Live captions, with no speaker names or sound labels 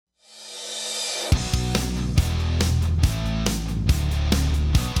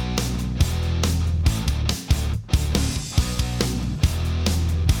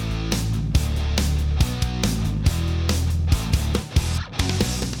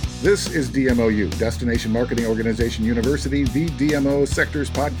This is DMOU, Destination Marketing Organization University, the DMO Sectors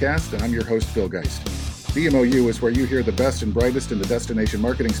Podcast, and I'm your host, Phil Geist. DMOU is where you hear the best and brightest in the destination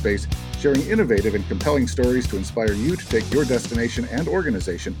marketing space, sharing innovative and compelling stories to inspire you to take your destination and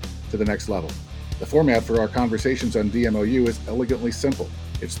organization to the next level. The format for our conversations on DMOU is elegantly simple.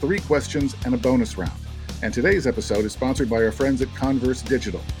 It's 3 questions and a bonus round. And today's episode is sponsored by our friends at Converse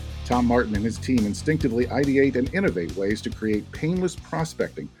Digital. Tom Martin and his team instinctively ideate and innovate ways to create painless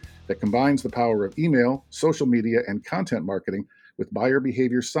prospecting that combines the power of email, social media, and content marketing with buyer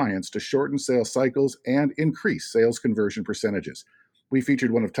behavior science to shorten sales cycles and increase sales conversion percentages. We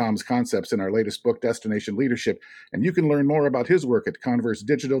featured one of Tom's concepts in our latest book, Destination Leadership, and you can learn more about his work at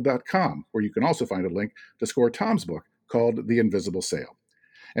conversedigital.com, where you can also find a link to score Tom's book called The Invisible Sale.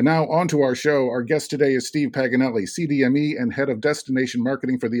 And now on to our show. Our guest today is Steve Paganelli, CDME and Head of Destination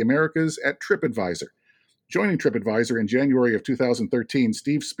Marketing for the Americas at TripAdvisor. Joining TripAdvisor in January of 2013,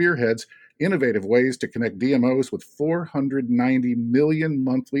 Steve spearheads innovative ways to connect DMOs with 490 million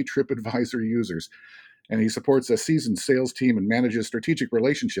monthly TripAdvisor users. And he supports a seasoned sales team and manages strategic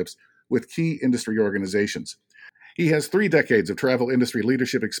relationships with key industry organizations. He has 3 decades of travel industry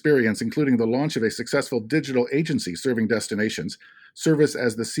leadership experience, including the launch of a successful digital agency serving destinations, service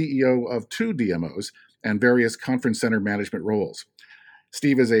as the CEO of 2 DMOs, and various conference center management roles.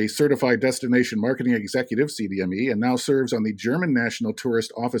 Steve is a certified destination marketing executive, CDME, and now serves on the German National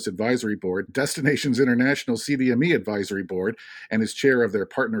Tourist Office Advisory Board, Destinations International CDME Advisory Board, and is chair of their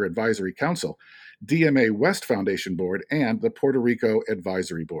Partner Advisory Council, DMA West Foundation Board, and the Puerto Rico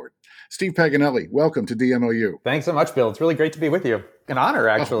Advisory Board. Steve Paganelli, welcome to DMOU. Thanks so much, Bill. It's really great to be with you. An honor,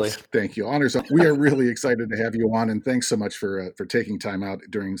 actually. Oh, thank you. Honors. We are really excited to have you on, and thanks so much for taking time out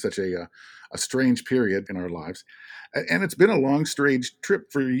during such a strange period in our lives. And it's been a long, strange trip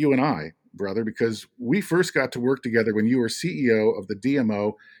for you and I, brother, because we first got to work together when you were CEO of the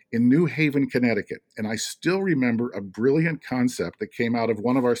DMO in New Haven, Connecticut. And I still remember a brilliant concept that came out of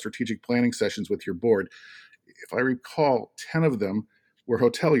one of our strategic planning sessions with your board. If I recall, 10 of them were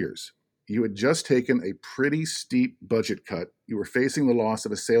hoteliers. You had just taken a pretty steep budget cut. You were facing the loss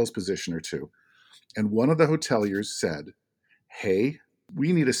of a sales position or 2. And one of the hoteliers said, "Hey,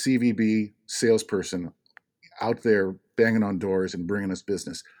 we need a CVB salesperson out there banging on doors and bringing us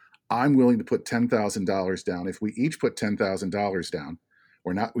business. I'm willing to put $10,000 down. If we each put $10,000 down,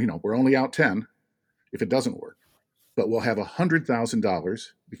 we're only out 10 if it doesn't work, but we'll have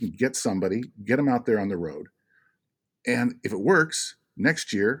 $100,000. We can get them out there on the road. And if it works,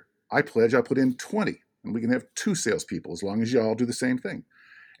 next year, I pledge I'll put in 20 and we can have 2 salespeople as long as you all do the same thing."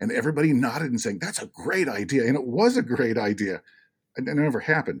 And everybody nodded and saying, "That's a great idea." And it was a great idea. It never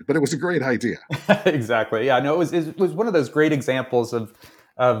happened, but it was a great idea. Exactly. Yeah, no, it was one of those great examples of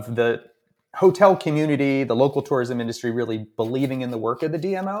the hotel community, the local tourism industry really believing in the work of the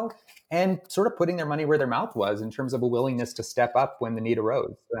DMO and sort of putting their money where their mouth was in terms of a willingness to step up when the need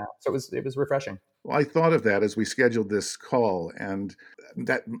arose. So it was refreshing. Well, I thought of that as we scheduled this call, and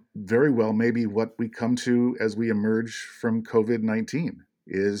that very well may be what we come to as we emerge from COVID-19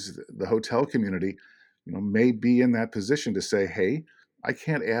 is the hotel community may be in that position to say, "Hey, I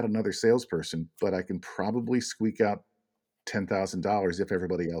can't add another salesperson, but I can probably squeak out $10,000 if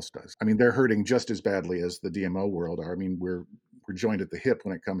everybody else does." I mean, they're hurting just as badly as the DMO world are. I mean, we're joined at the hip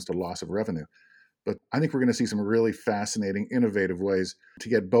when it comes to loss of revenue. But I think we're going to see some really fascinating, innovative ways to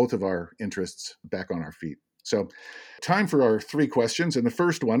get both of our interests back on our feet. So, time for our 3 questions. And the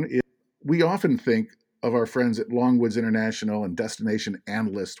first one is, we often think of our friends at Longwoods International and Destination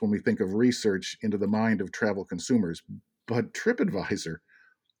Analyst when we think of research into the mind of travel consumers. But TripAdvisor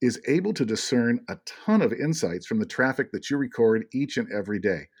is able to discern a ton of insights from the traffic that you record each and every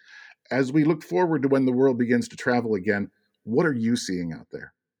day. As we look forward to when the world begins to travel again, what are you seeing out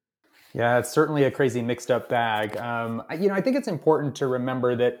there? Yeah, it's certainly a crazy mixed up bag. I think it's important to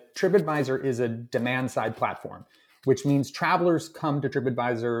remember that TripAdvisor is a demand side platform, which means travelers come to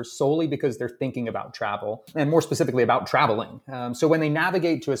TripAdvisor solely because they're thinking about travel and more specifically about traveling. So when they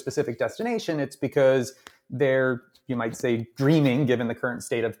navigate to a specific destination, it's because they're, you might say, dreaming, given the current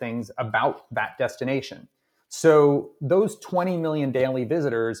state of things, about that destination. So those 20 million daily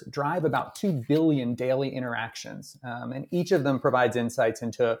visitors drive about 2 billion daily interactions. And each of them provides insights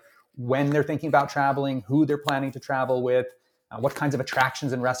into when they're thinking about traveling, who they're planning to travel with, what kinds of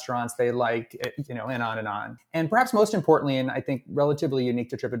attractions and restaurants they like, and on and on. And perhaps most importantly, and I think relatively unique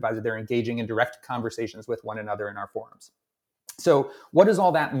to TripAdvisor, they're engaging in direct conversations with one another in our forums. So what does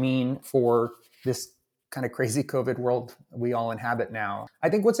all that mean for this kind of crazy COVID world we all inhabit now? I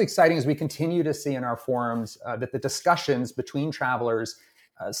think what's exciting is we continue to see in our forums that the discussions between travelers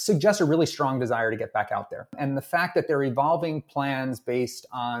suggests a really strong desire to get back out there. And the fact that they're evolving plans based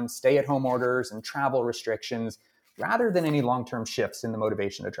on stay-at-home orders and travel restrictions rather than any long-term shifts in the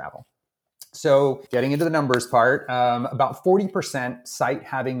motivation to travel. So getting into the numbers part, about 40% cite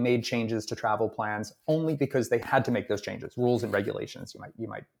having made changes to travel plans only because they had to make those changes, rules and regulations you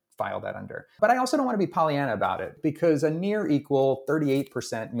might file that under. But I also don't want to be Pollyanna about it, because a near equal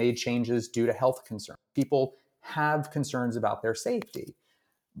 38% made changes due to health concerns. People have concerns about their safety.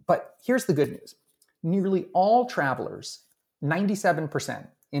 But here's the good news. Nearly all travelers, 97%,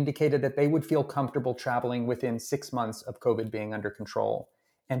 indicated that they would feel comfortable traveling within 6 months of COVID being under control.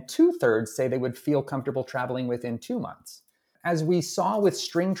 And 2/3 say they would feel comfortable traveling within 2 months. As we saw with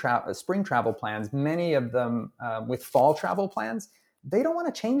spring travel plans, many of them with fall travel plans, they don't want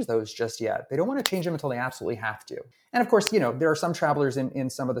to change those just yet. They don't want to change them until they absolutely have to. And of course, there are some travelers in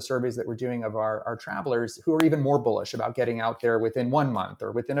some of the surveys that we're doing of our travelers who are even more bullish about getting out there within 1 month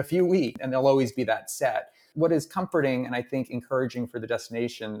or within a few weeks, and there'll always be that set. What is comforting and I think encouraging for the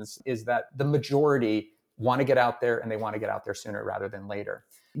destinations is that the majority want to get out there, and they want to get out there sooner rather than later.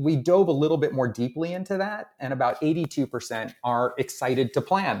 We dove a little bit more deeply into that, and about 82% are excited to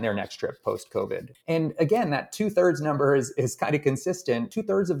plan their next trip post-COVID. And again, that 2/3 number is kind of consistent.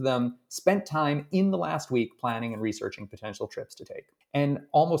 2/3 of them spent time in the last week planning and researching potential trips to take. And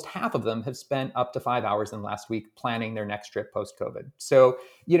almost half of them have spent up to 5 hours in the last week planning their next trip post-COVID. So,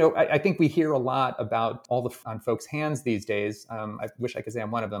 I think we hear a lot about all on folks' hands these days. I wish I could say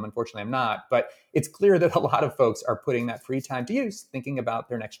I'm one of them. Unfortunately, I'm not. But it's clear that a lot of folks are putting that free time to use, thinking about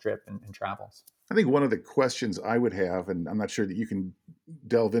their next trip and travels. I think one of the questions I would have, and I'm not sure that you can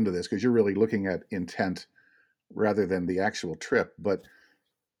delve into this because you're really looking at intent rather than the actual trip, but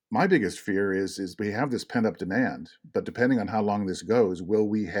my biggest fear is we have this pent-up demand, but depending on how long this goes, will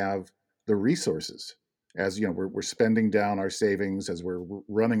we have the resources? As we're spending down our savings, as we're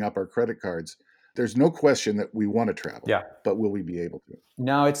running up our credit cards. There's no question that we want to travel, but will we be able to?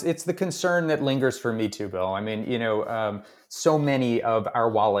 No, it's the concern that lingers for me too, Bill. I mean, so many of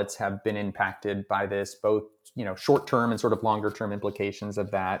our wallets have been impacted by this, both, short-term and sort of longer-term implications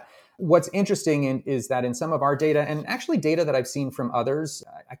of that. What's interesting is that in some of our data, and actually data that I've seen from others,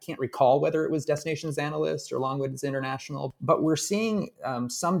 I can't recall whether it was Destinations Analyst or Longwoods International, but we're seeing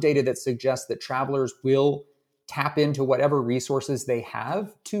some data that suggests that travelers will tap into whatever resources they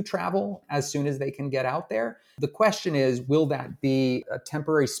have to travel as soon as they can get out there. The question is, will that be a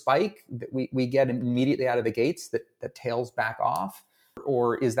temporary spike that we get immediately out of the gates that tails back off?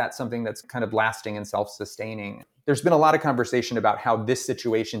 Or is that something that's kind of lasting and self-sustaining? There's been a lot of conversation about how this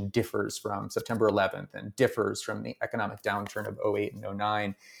situation differs from September 11th and differs from the economic downturn of 2008 and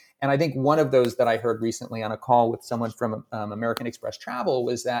 2009. And I think one of those that I heard recently on a call with someone from American Express Travel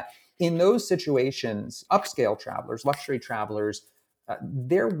was that in those situations, upscale travelers, luxury travelers,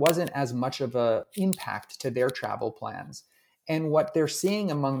 there wasn't as much of an impact to their travel plans. And what they're seeing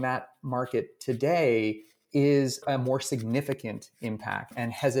among that market today is a more significant impact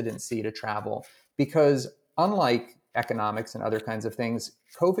and hesitancy to travel, because unlike economics and other kinds of things,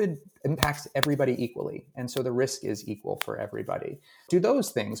 COVID impacts everybody equally. And so the risk is equal for everybody. Do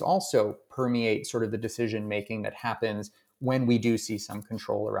those things also permeate sort of the decision-making that happens when we do see some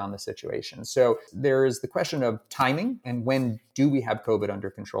control around the situation? So there's the question of timing and when do we have COVID under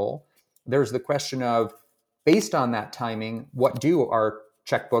control? There's the question of, based on that timing, what do our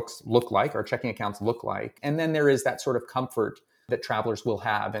checkbooks look like, our checking accounts look like? And then there is that sort of comfort that travelers will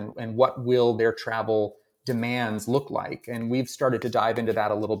have, and what will their travel demands look like? And we've started to dive into that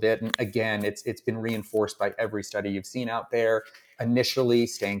a little bit. And again, it's been reinforced by every study you've seen out there. Initially,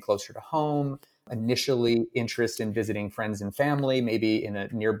 staying closer to home, initially interest in visiting friends and family, maybe in a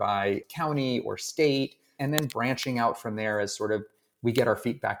nearby county or state, and then branching out from there as sort of we get our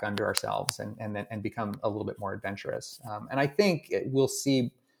feet back under ourselves and become a little bit more adventurous. And I think we'll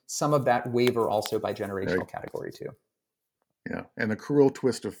see some of that waver also by generational category too. Yeah. And the cruel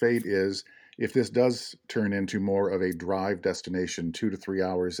twist of fate is, if this does turn into more of a drive destination, 2 to 3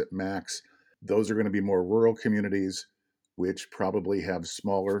 hours at max, those are going to be more rural communities, which probably have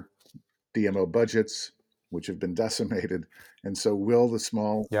smaller DMO budgets, which have been decimated. And so will the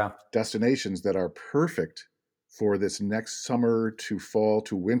small destinations that are perfect for this next summer to fall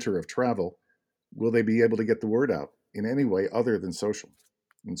to winter of travel, will they be able to get the word out in any way other than social?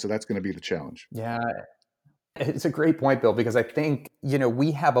 And so that's going to be the challenge. Yeah. It's a great point, Bill, because I think,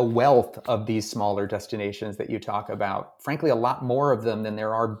 we have a wealth of these smaller destinations that you talk about. Frankly, a lot more of them than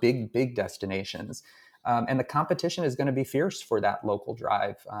there are big destinations. And the competition is going to be fierce for that local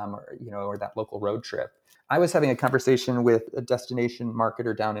drive, or that local road trip. I was having a conversation with a destination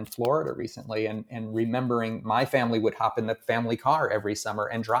marketer down in Florida recently, and remembering my family would hop in the family car every summer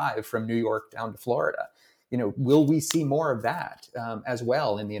and drive from New York down to Florida. Will we see more of that as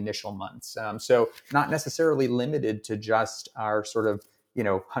well in the initial months? So not necessarily limited to just our sort of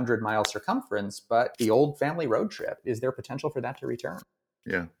 100-mile circumference, but the old family road trip. Is there potential for that to return?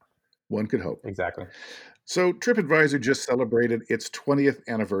 Yeah, one could hope. Exactly. So TripAdvisor just celebrated its 20th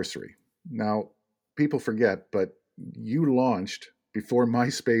anniversary. Now, people forget, but you launched before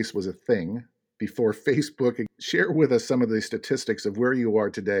MySpace was a thing, before Facebook. Share with us some of the statistics of where you are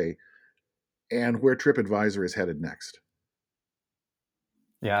today and where TripAdvisor is headed next.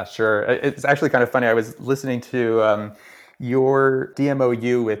 Yeah, sure. It's actually kind of funny. I was listening to your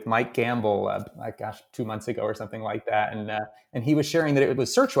DMOU with Mike Gamble, 2 months ago or something like that, and he was sharing that it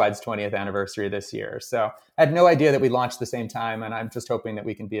was Searchwide's 20th anniversary this year. So I had no idea that we launched the same time, and I'm just hoping that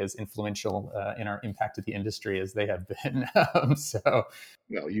we can be as influential in our impact to the industry as they have been. Well,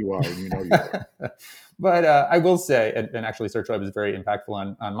 you are, and you are. But I will say, and actually Searchwide was very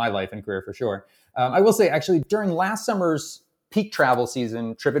impactful on my life and career for sure. I will say, actually, during last summer's peak travel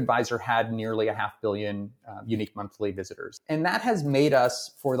season, TripAdvisor had nearly 500 million unique monthly visitors. And that has made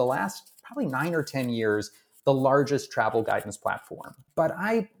us, for the last probably 9 or 10 years, the largest travel guidance platform. But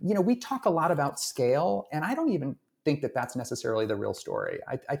we talk a lot about scale, and I don't even think that that's necessarily the real story.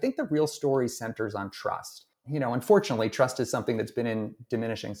 I think the real story centers on trust. Unfortunately, trust is something that's been in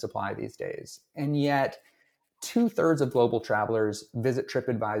diminishing supply these days. And yet, 2/3 of global travelers visit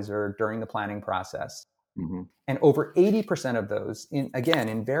TripAdvisor during the planning process. Mm-hmm. And over 80% of those,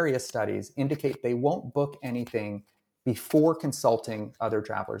 in various studies, indicate they won't book anything before consulting other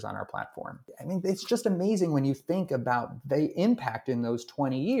travelers on our platform. I mean, it's just amazing when you think about the impact in those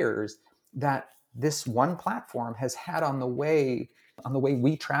 20 years that this one platform has had on the way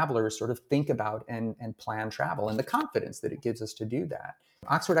we travelers sort of think about and plan travel, and the confidence that it gives us to do that.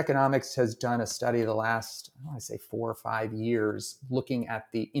 Oxford Economics has done a study the last, 4 or 5 years, looking at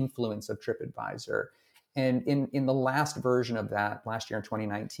the influence of TripAdvisor. And in the last version of that, last year in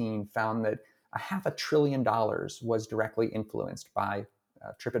 2019, found that $500 billion was directly influenced by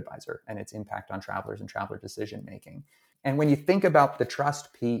TripAdvisor and its impact on travelers and traveler decision making. And when you think about the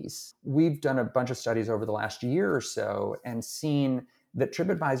trust piece, we've done a bunch of studies over the last year or so and seen that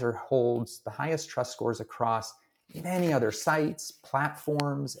TripAdvisor holds the highest trust scores across many other sites,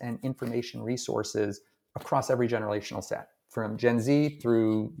 platforms, and information resources across every generational set, from Gen Z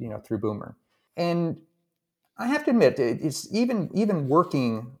through Boomer. And I have to admit, it's even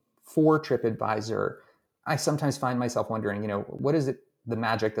working for TripAdvisor, I sometimes find myself wondering, what is it, the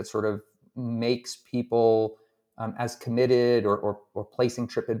magic that sort of makes people as committed or placing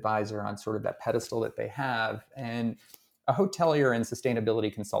TripAdvisor on sort of that pedestal that they have? And a hotelier and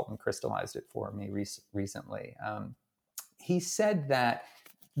sustainability consultant crystallized it for me recently. He said that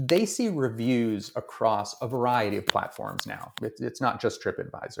they see reviews across a variety of platforms now. It's not just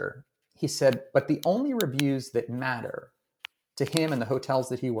TripAdvisor. He said, but the only reviews that matter to him and the hotels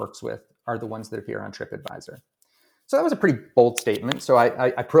that he works with are the ones that appear on TripAdvisor. So that was a pretty bold statement. So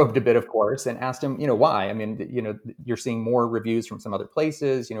I probed a bit, of course, and asked him, why? I mean, you're seeing more reviews from some other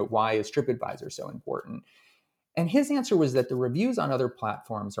places. Why is TripAdvisor so important? And his answer was that the reviews on other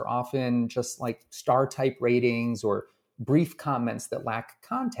platforms are often just like star type ratings or brief comments that lack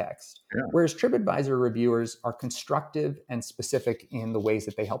context, whereas TripAdvisor reviewers are constructive and specific in the ways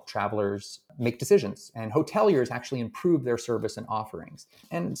that they help travelers make decisions, and hoteliers actually improve their service and offerings.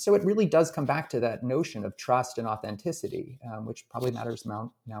 And so it really does come back to that notion of trust and authenticity, which probably matters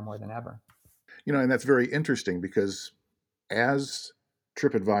now more than ever. And that's very interesting, because as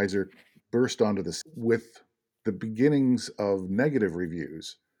TripAdvisor burst onto this with the beginnings of negative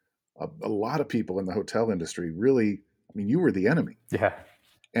reviews, a lot of people in the hotel industry really, you were the enemy. Yeah.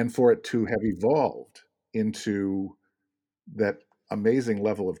 And for it to have evolved into that amazing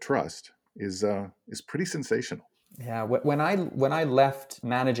level of trust is pretty sensational. Yeah. When I left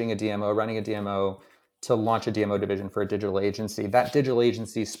managing a DMO, running a DMO, to launch a DMO division for a digital agency, that digital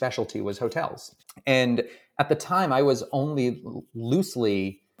agency's specialty was hotels. And at the time, I was only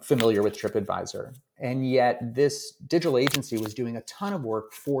loosely familiar with TripAdvisor. And yet this digital agency was doing a ton of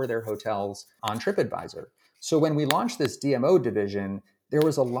work for their hotels on TripAdvisor. So when we launched this DMO division, there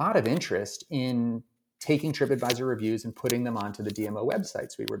was a lot of interest in taking TripAdvisor reviews and putting them onto the DMO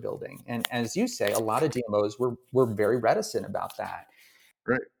websites we were building. And as you say, a lot of DMOs were very reticent about that.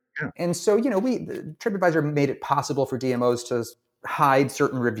 Right. Yeah. And so, TripAdvisor made it possible for DMOs to hide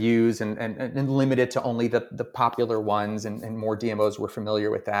certain reviews and limit it to only the popular ones, and more DMOs were familiar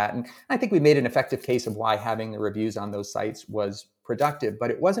with that. And I think we made an effective case of why having the reviews on those sites was productive.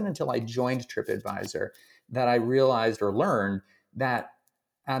 But it wasn't until I joined TripAdvisor that I realized or learned that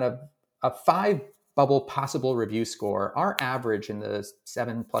out of a 5 bubble possible review score, our average in the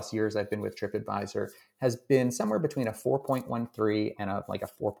 7+ years I've been with TripAdvisor has been somewhere between a 4.13 and a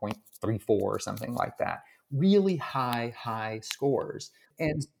 4.34 or something like that. Really high scores.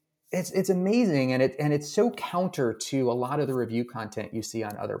 And it's amazing, and it's so counter to a lot of the review content you see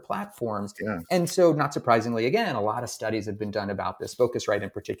on other platforms. Yeah. And so, not surprisingly, again, a lot of studies have been done about this. Focusrite in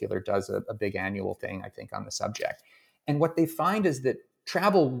particular does a big annual thing, I think, on the subject. And what they find is that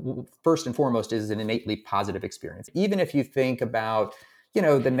travel, first and foremost, is an innately positive experience. Even if you think about,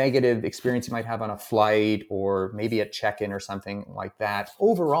 the negative experience you might have on a flight or maybe at check-in or something like that,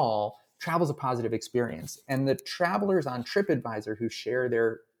 overall, travel is a positive experience. And the travelers on TripAdvisor who share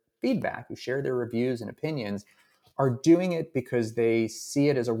their feedback, who share their reviews and opinions, are doing it because they see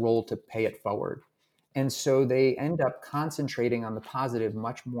it as a role to pay it forward. And so they end up concentrating on the positive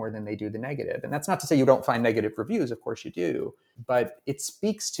much more than they do the negative. And that's not to say you don't find negative reviews, of course you do, but it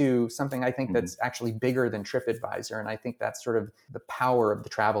speaks to something I think that's actually bigger than TripAdvisor. And I think that's sort of the power of the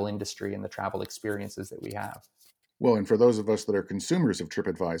travel industry and the travel experiences that we have. Well, and for those of us that are consumers of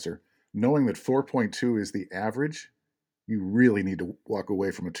TripAdvisor, knowing that 4.2 is the average, you really need to walk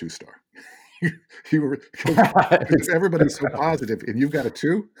away from a 2-star. Because everybody's so positive and you've got a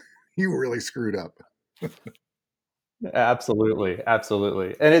 2, you really screwed up. Absolutely.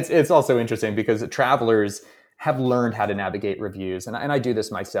 And it's also interesting because travelers have learned how to navigate reviews. And I do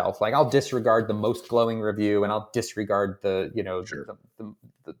this myself. Like, I'll disregard the most glowing review and I'll disregard Sure.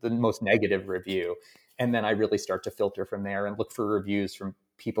 the most negative review. And then I really start to filter from there and look for reviews from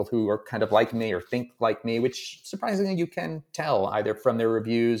people who are kind of like me or think like me, which surprisingly you can tell either from their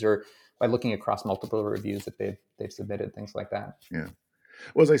reviews or by looking across multiple reviews that they've submitted, things like that. Yeah.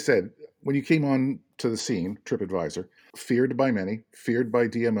 Well, as I said, when you came on to the scene, TripAdvisor, feared by many, feared by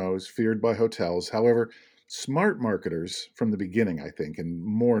DMOs, feared by hotels. However, smart marketers from the beginning, I think, and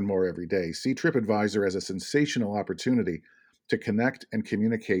more every day, see TripAdvisor as a sensational opportunity to connect and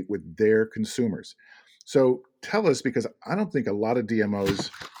communicate with their consumers. So tell us, because I don't think a lot of DMOs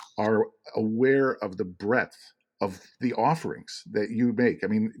are aware of the breadth of the offerings that you make. I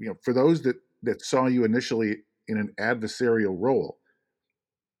mean, for those that saw you initially in an adversarial role,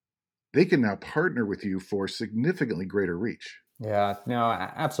 they can now partner with you for significantly greater reach. Yeah, no,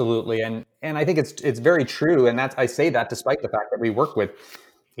 absolutely. And I think it's very true. And I say that despite the fact that we work with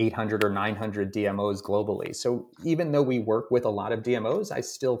 800 or 900 DMOs globally. So even though we work with a lot of DMOs, I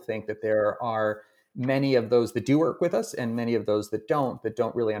still think that there are many of those that do work with us and many of those that don't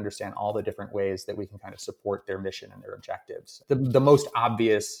really understand all the different ways that we can kind of support their mission and their objectives. The most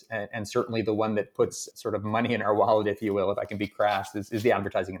obvious, and certainly the one that puts sort of money in our wallet, if you will, if I can be crass, is the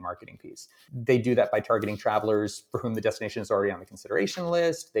advertising and marketing piece. They do that by targeting travelers for whom the destination is already on the consideration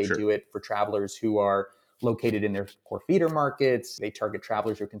list. They do it for travelers who are located in their core feeder markets. They target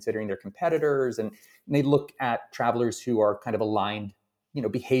travelers who are considering their competitors, and they look at travelers who are kind of aligned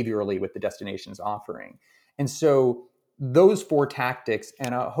behaviorally with the destination's offering. And so those 4 tactics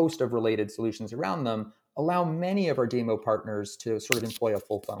and a host of related solutions around them allow many of our DMO partners to sort of employ a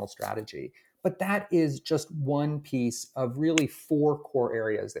full funnel strategy. But that is just one piece of really 4 core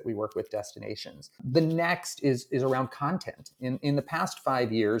areas that we work with destinations. The next is around content. In the past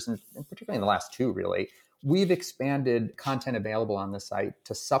 5 years, and particularly in the last 2 really, we've expanded content available on the site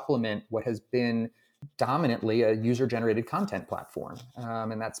to supplement what has been dominantly a user-generated content platform.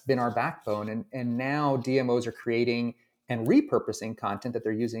 And that's been our backbone. And now DMOs are creating and repurposing content that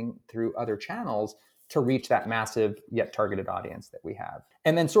they're using through other channels to reach that massive yet targeted audience that we have.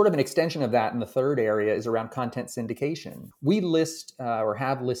 And then sort of an extension of that in the third area is around content syndication. We list or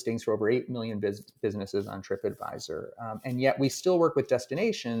have listings for over 8 million businesses on TripAdvisor. And yet we still work with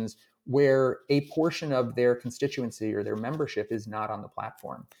destinations where a portion of their constituency or their membership is not on the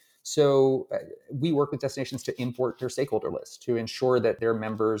platform. So we work with destinations to import their stakeholder list to ensure that their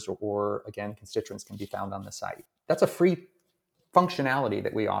members or again, constituents can be found on the site. That's a free functionality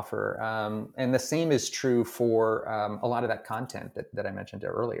that we offer. And the same is true for a lot of that content that I mentioned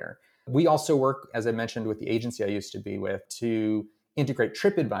earlier. We also work, as I mentioned, with the agency I used to be with to integrate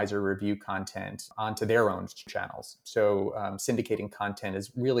TripAdvisor review content onto their own channels. So syndicating content is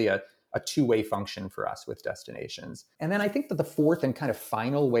really a 2-way function for us with destinations. And then I think that the fourth and kind of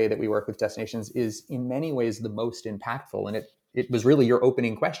final way that we work with destinations is in many ways the most impactful. And it was really your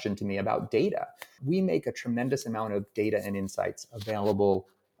opening question to me about data. We make a tremendous amount of data and insights available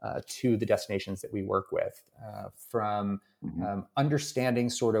to the destinations that we work with, from Mhm. understanding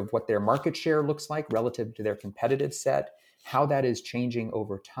sort of what their market share looks like relative to their competitive set, how that is changing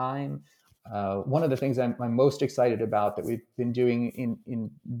over time. One of the things I'm most excited about that we've been doing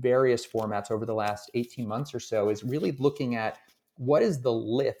in various formats over the last 18 months or so is really looking at what is the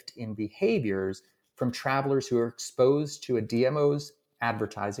lift in behaviors from travelers who are exposed to a DMO's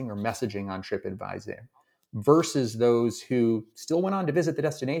advertising or messaging on TripAdvisor versus those who still went on to visit the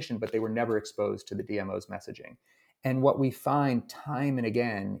destination, but they were never exposed to the DMO's messaging. And what we find time and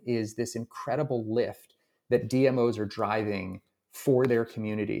again is this incredible lift that DMOs are driving for their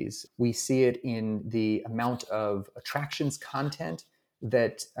communities. We see it in the amount of attractions content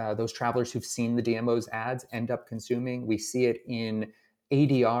that those travelers who've seen the DMO's ads end up consuming. We see it in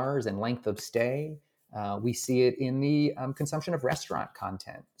ADRs and length of stay. We see it in the consumption of restaurant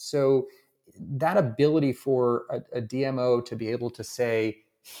content. So that ability for a DMO to be able to say,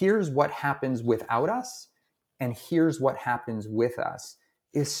 here's what happens without us, and here's what happens with us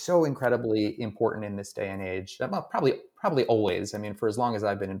is so incredibly important in this day and age. Well, probably always. I mean, for as long as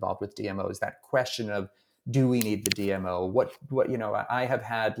I've been involved with DMOs, that question of do we need the DMO? What I have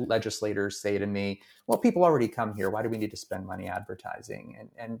had legislators say to me, well, people already come here. Why do we need to spend money advertising?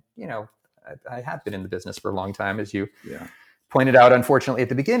 And I have been in the business for a long time, as you Yeah. pointed out, unfortunately, at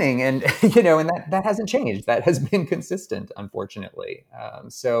the beginning, and and that hasn't changed. That has been consistent, unfortunately.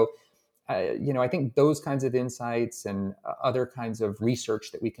 I think those kinds of insights and other kinds of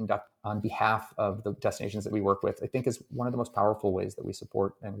research that we conduct on behalf of the destinations that we work with, I think is one of the most powerful ways that we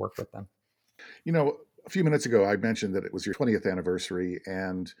support and work with them. A few minutes ago, I mentioned that it was your 20th anniversary,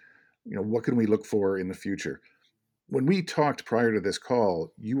 and what can we look for in the future? When we talked prior to this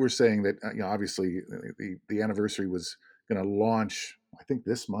call, you were saying that obviously the anniversary was going to launch, I think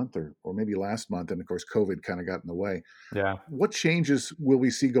this month or maybe last month, and of course COVID kind of got in the way. Yeah. What changes will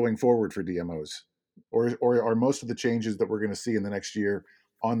we see going forward for DMOs, or are most of the changes that we're going to see in the next year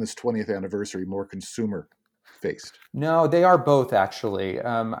on this 20th anniversary more consumer faced? No, they are both actually.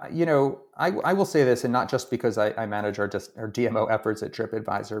 I will say this, and not just because I manage our DMO efforts at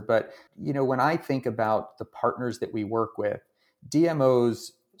TripAdvisor, but when I think about the partners that we work with,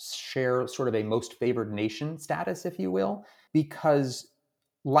 DMOs share sort of a most favored nation status, if you will, because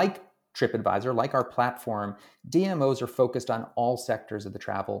like TripAdvisor, like our platform, DMOs are focused on all sectors of the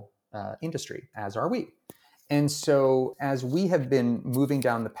travel industry, as are we. And so, as we have been moving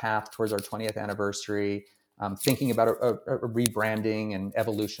down the path towards our 20th anniversary, thinking about a rebranding and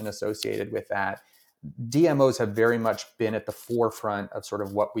evolution associated with that, DMOs have very much been at the forefront of sort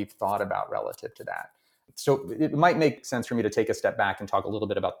of what we've thought about relative to that. So it might make sense for me to take a step back and talk a little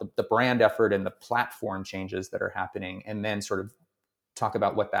bit about the brand effort and the platform changes that are happening, and then sort of talk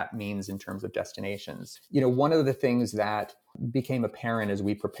about what that means in terms of destinations. One of the things that became apparent as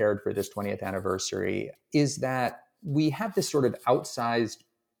we prepared for this 20th anniversary is that we have this sort of outsized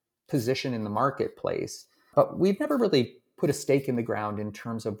position in the marketplace, but we've never really put a stake in the ground in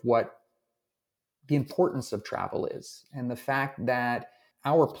terms of what the importance of travel is, and the fact that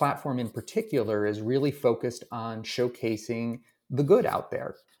our platform in particular is really focused on showcasing the good out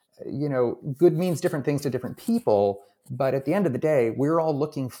there. Good means different things to different people, but at the end of the day, we're all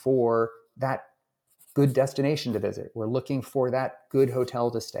looking for that good destination to visit. We're looking for that good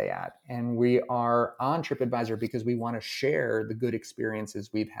hotel to stay at. And we are on TripAdvisor because we want to share the good experiences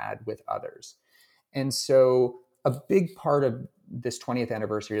we've had with others. And so a big part of this 20th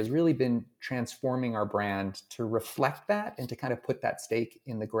anniversary has really been transforming our brand to reflect that and to kind of put that stake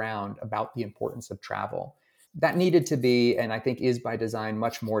in the ground about the importance of travel. That needed to be, and I think is by design,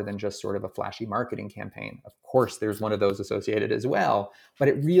 much more than just sort of a flashy marketing campaign. Of course, there's one of those associated as well, but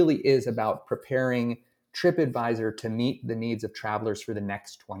it really is about preparing TripAdvisor to meet the needs of travelers for the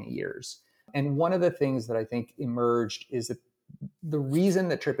next 20 years. And one of the things that I think emerged is that the reason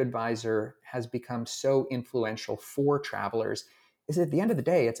that TripAdvisor has become so influential for travelers is at the end of the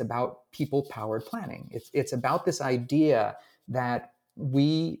day, it's about people-powered planning. It's about this idea that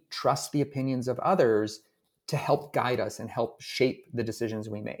we trust the opinions of others to help guide us and help shape the decisions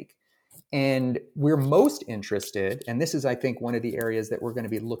we make. And we're most interested, and this is, I think, one of the areas that we're going to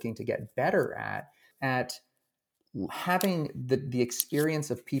be looking to get better at having the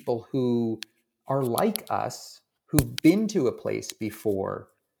experience of people who are like us, who've been to a place before,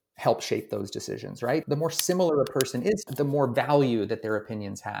 help shape those decisions, right? The more similar a person is, the more value that their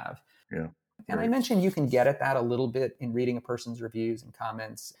opinions have. Yeah. And Right. I mentioned you can get at that a little bit in reading a person's reviews and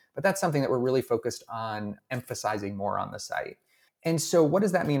comments, but that's something that we're really focused on emphasizing more on the site. And so what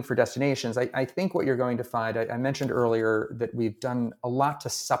does that mean for destinations? I think what you're going to find, I mentioned earlier that we've done a lot to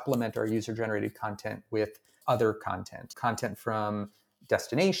supplement our user-generated content with other content from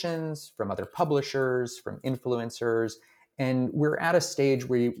destinations, from other publishers, from influencers. And we're at a stage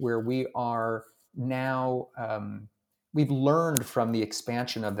where we are now, we've learned from the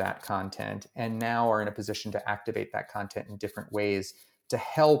expansion of that content and now are in a position to activate that content in different ways to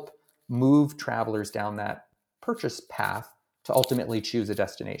help move travelers down that purchase path to ultimately choose a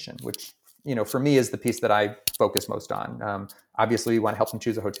destination, which, for me is the piece that I focus most on. Obviously, we want to help them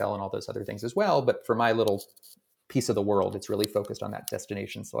choose a hotel and all those other things as well. But for my little piece of the world, it's really focused on that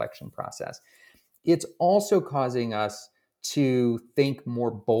destination selection process. It's also causing us to think more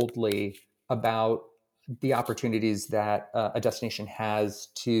boldly about the opportunities that a destination has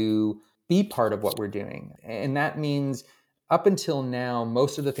to be part of what we're doing. And that means up until now,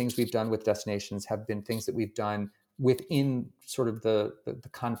 most of the things we've done with destinations have been things that we've done within sort of the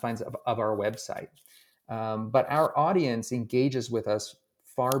confines of our website. But our audience engages with us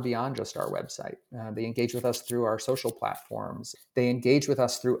far beyond just our website. They engage with us through our social platforms. They engage with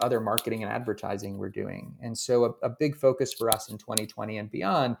us through other marketing and advertising we're doing. And so a big focus for us in 2020 and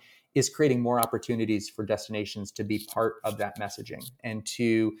beyond is creating more opportunities for destinations to be part of that messaging and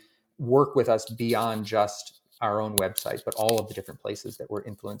to work with us beyond just our own website, but all of the different places that we're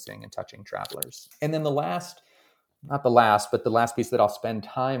influencing and touching travelers. And then the last piece that I'll spend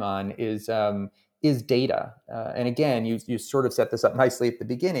time on is data. And again, you sort of set this up nicely at the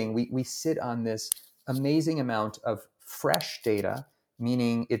beginning. We sit on this amazing amount of fresh data,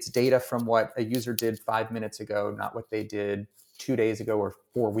 meaning it's data from what a user did 5 minutes ago, not what they did 2 days ago or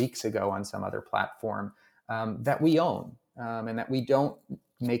 4 weeks ago on some other platform, that we own and that we don't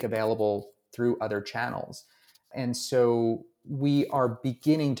make available through other channels. And so we are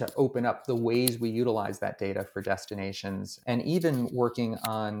beginning to open up the ways we utilize that data for destinations and even working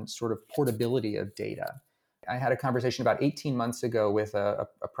on sort of portability of data. I had a conversation about 18 months ago with a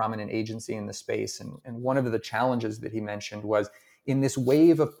prominent agency in the space. And one of the challenges that he mentioned was in this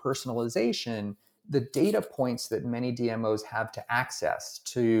wave of personalization, the data points that many DMOs have to access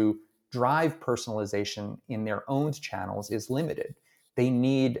to drive personalization in their own channels is limited. They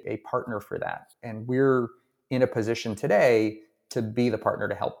need a partner for that. And we're in a position today to be the partner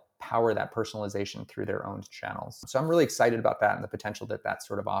to help power that personalization through their own channels. So I'm really excited about that and the potential that that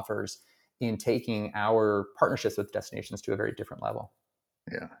sort of offers in taking our partnerships with destinations to a very different level.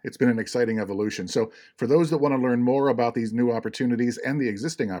 Yeah, it's been an exciting evolution. So for those that want to learn more about these new opportunities and the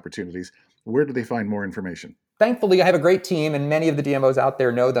existing opportunities, where do they find more information? Thankfully, I have a great team and many of the DMOs out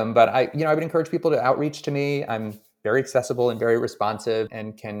there know them, but I would encourage people to outreach to me. I'm very accessible and very responsive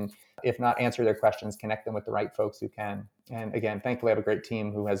and can, if not answer their questions, connect them with the right folks who can. And again, thankfully, I have a great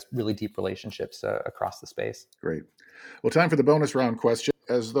team who has really deep relationships across the space. Great. Well, time for the bonus round question.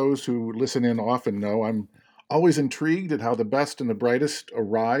 As those who listen in often know, I'm always intrigued at how the best and the brightest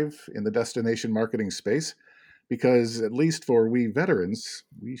arrive in the destination marketing space, because at least for we veterans,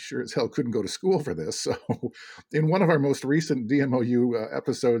 we sure as hell couldn't go to school for this. So in one of our most recent DMOU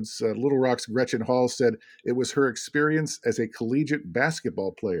episodes, Little Rock's Gretchen Hall said it was her experience as a collegiate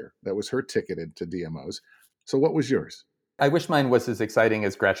basketball player that was her ticket into DMOs. So what was yours? I wish mine was as exciting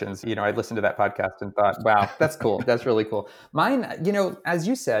as Gretchen's. I listened to that podcast and thought, wow, that's cool. That's really cool. Mine, as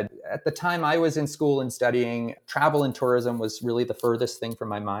you said, at the time I was in school and studying, travel and tourism was really the furthest thing from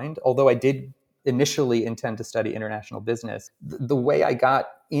my mind. Although I did initially intend to study international business. The way I got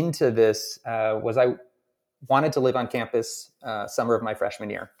into this was I wanted to live on campus summer of my freshman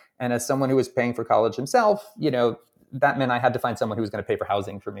year. And as someone who was paying for college himself, that meant I had to find someone who was going to pay for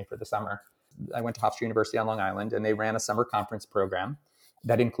housing for me for the summer. I went to Hofstra University on Long Island, and they ran a summer conference program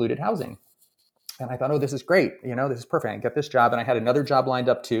that included housing. And I thought, oh, this is great. This is perfect. I can get this job. And I had another job lined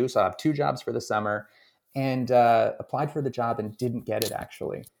up too. So I have 2 jobs for the summer and applied for the job and didn't get it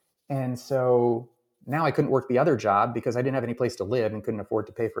actually. And so now I couldn't work the other job because I didn't have any place to live and couldn't afford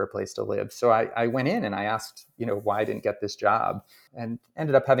to pay for a place to live. So I went in and I asked, why I didn't get this job, and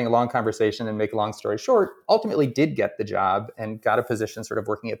ended up having a long conversation. And make a long story short, ultimately did get the job and got a position sort of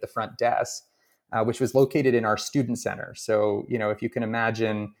working at the front desk, which was located in our student center. So, if you can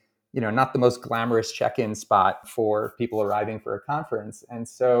imagine, not the most glamorous check-in spot for people arriving for a conference. And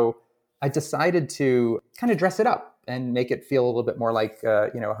so I decided to kind of dress it up and make it feel a little bit more like,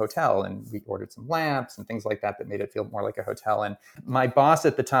 a hotel. And we ordered some lamps and things like that made it feel more like a hotel. And my boss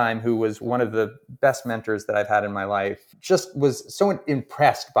at the time, who was one of the best mentors that I've had in my life, just was so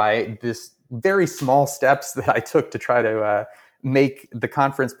impressed by this very small steps that I took to try to make the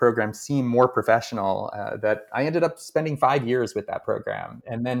conference program seem more professional, that I ended up spending 5 years with that program.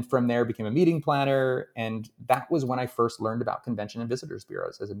 And then from there became a meeting planner. And that was when I first learned about convention and visitors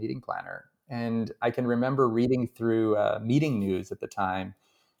bureaus as a meeting planner. And I can remember reading through meeting news at the time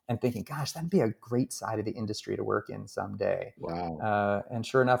and thinking, gosh, that'd be a great side of the industry to work in someday. Wow. And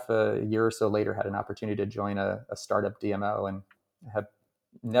sure enough, a year or so later, had an opportunity to join a startup DMO and have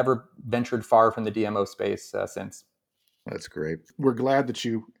never ventured far from the DMO space since. That's great. We're glad that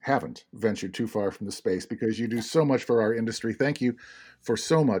you haven't ventured too far from the space because you do so much for our industry. Thank you for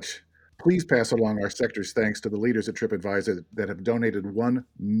so much. Please pass along our sector's thanks to the leaders at TripAdvisor that have donated $1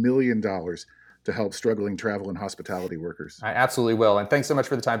 million to help struggling travel and hospitality workers. I absolutely will. And thanks so much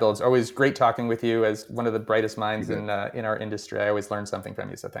for the time, Bill. It's always great talking with you as one of the brightest minds in our industry. I always learn something from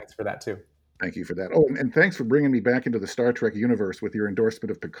you. So thanks for that too. Thank you for that. Oh, and thanks for bringing me back into the Star Trek universe with your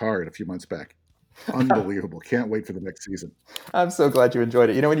endorsement of Picard a few months back. Unbelievable. Can't wait for the next season. I'm so glad you enjoyed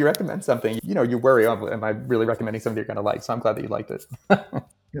it. When you recommend something, you worry, oh, am I really recommending something you're going to like? So I'm glad that you liked it.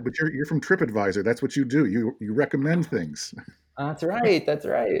 Yeah, but you're from TripAdvisor. That's what you do. You recommend things. That's right. That's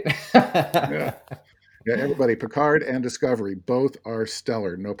right. Yeah, everybody, Picard and Discovery, both are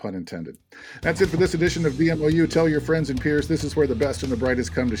stellar, no pun intended. That's it for this edition of DMOU. Tell your friends and peers this is where the best and the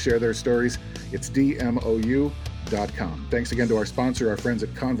brightest come to share their stories. It's DMOU.com. Thanks again to our sponsor, our friends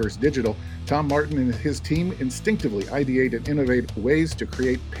at Converse Digital. Tom Martin and his team instinctively ideate and innovate ways to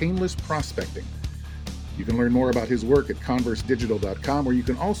create painless prospecting. You can learn more about his work at conversedigital.com, where you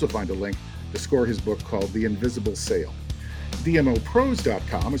can also find a link to score his book called The Invisible Sale.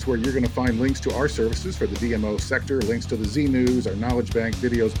 DMOpros.com is where you're going to find links to our services for the DMO sector, links to the Z News, our knowledge bank,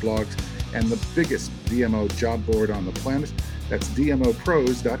 videos, blogs, and the biggest DMO job board on the planet. That's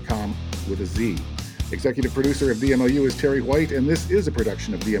DMOpros.com with a Z. Executive producer of DMOU is Terry White, and this is a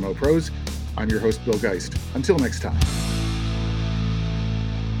production of DMO Pros. I'm your host, Bill Geist. Until next time.